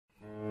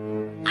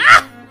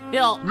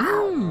Yes.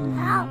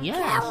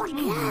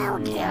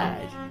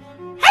 Yes.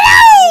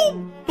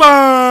 Hello!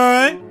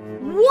 Bye!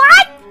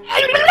 What?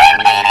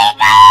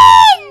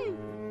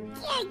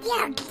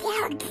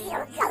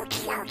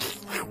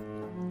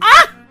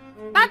 Ah!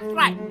 That's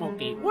right,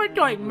 Mokey. We're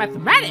doing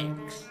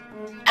mathematics.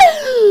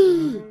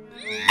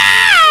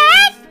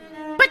 Math?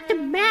 But the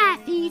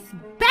math is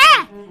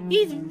bad.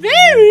 It's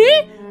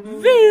very,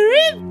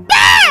 very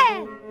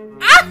bad.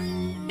 Ah!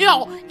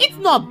 Yo, it's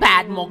not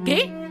bad,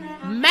 Mokey.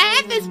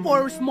 Math is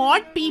for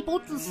smart people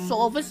to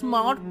solve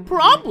smart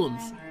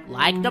problems,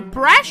 like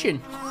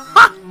depression.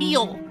 Ha!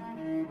 Yo.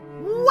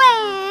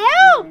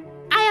 Well,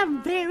 I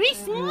am very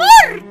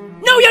smart.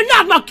 No, you're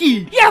not,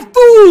 Mokey! You're a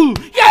fool!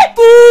 You're a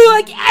fool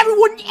like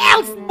everyone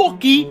else,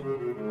 Mokey!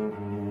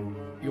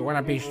 You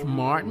wanna be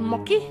smart,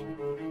 Mokey?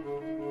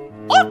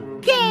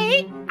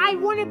 Okay, I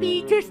wanna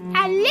be just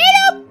a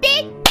little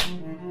bit.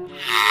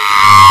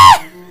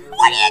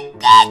 What are you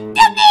doing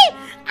to me?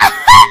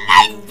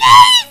 My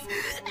face!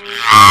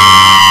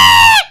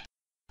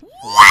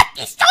 What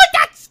is all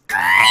that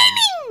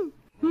screaming?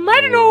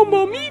 I don't know,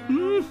 Mommy.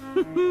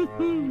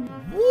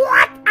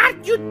 What are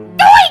you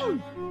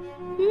doing?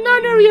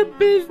 None of your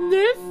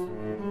business.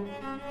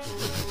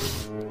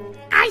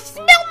 I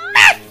smell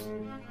meth!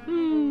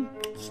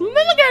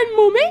 Smell again,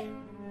 Mommy.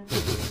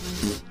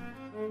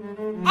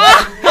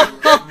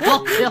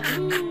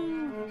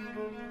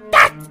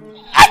 That's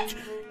it!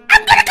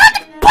 I'm gonna call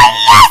the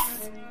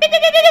police!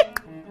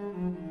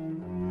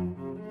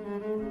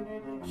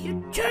 You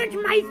turned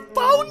my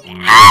phone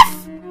off!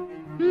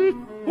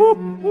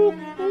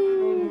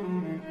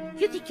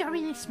 You think you're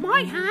really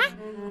smart, huh?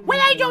 Well,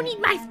 I don't need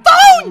my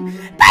phone!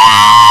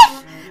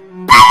 Police!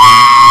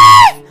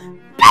 Police!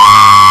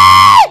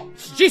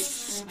 Police! Just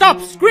stop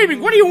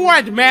screaming. What do you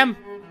want, ma'am?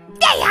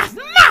 They have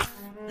meth!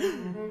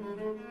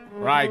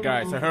 Right,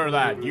 guys, I heard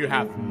that. You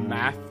have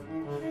math?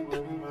 No!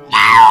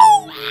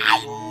 I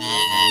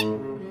need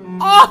it!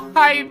 Oh,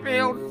 I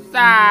feel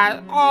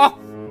sad. Oh.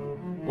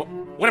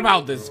 What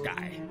about this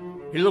guy?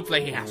 He looks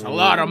like he has a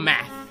lot of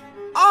math.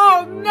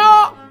 Oh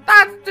no!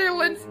 That's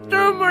Dylan's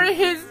tumor.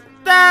 He's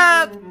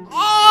dead.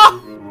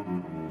 Oh!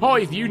 Oh,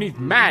 if you need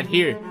math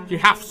here, you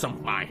have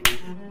some mine.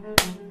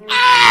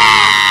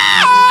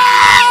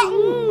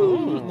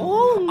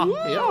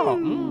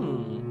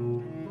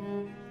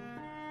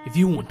 If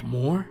you want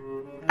more,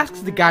 ask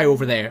the guy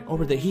over there.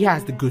 He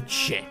has the good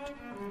shit.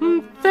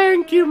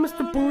 Thank you,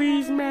 Mr.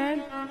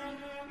 Policeman.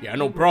 Yeah,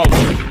 no problem.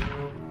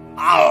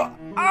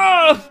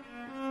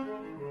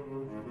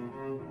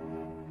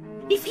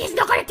 If he's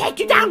not gonna take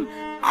you down,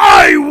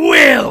 I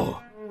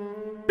will!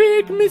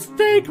 Big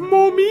mistake,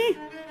 Mommy.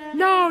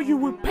 Now you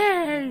will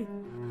pay.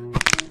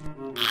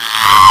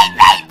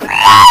 my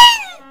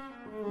brain!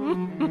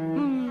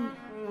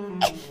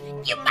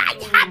 You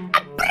might have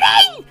a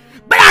brain,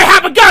 But I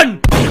have a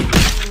gun!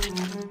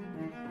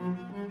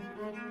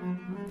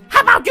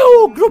 how about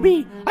you,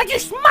 Grubby? Are you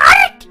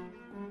smart?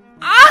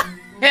 Ah,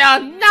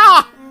 hell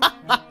no!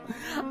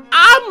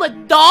 I'm a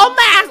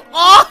dumbass.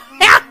 Oh,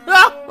 hell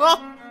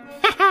no!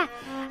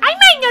 I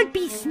might not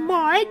be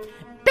smart,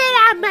 but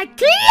I'm a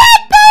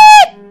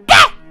clever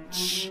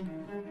bitch!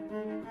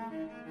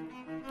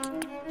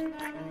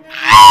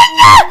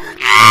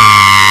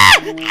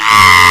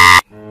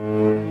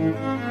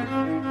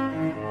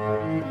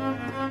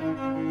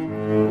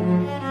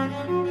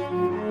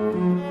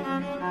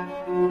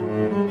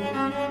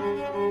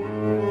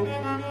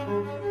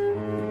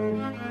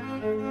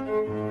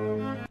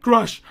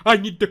 Crash, I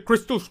need the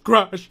crystals,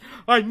 Crash.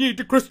 I need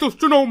the crystals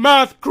to know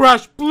math,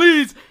 Crash.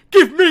 Please,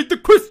 give me the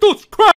crystals, Crash.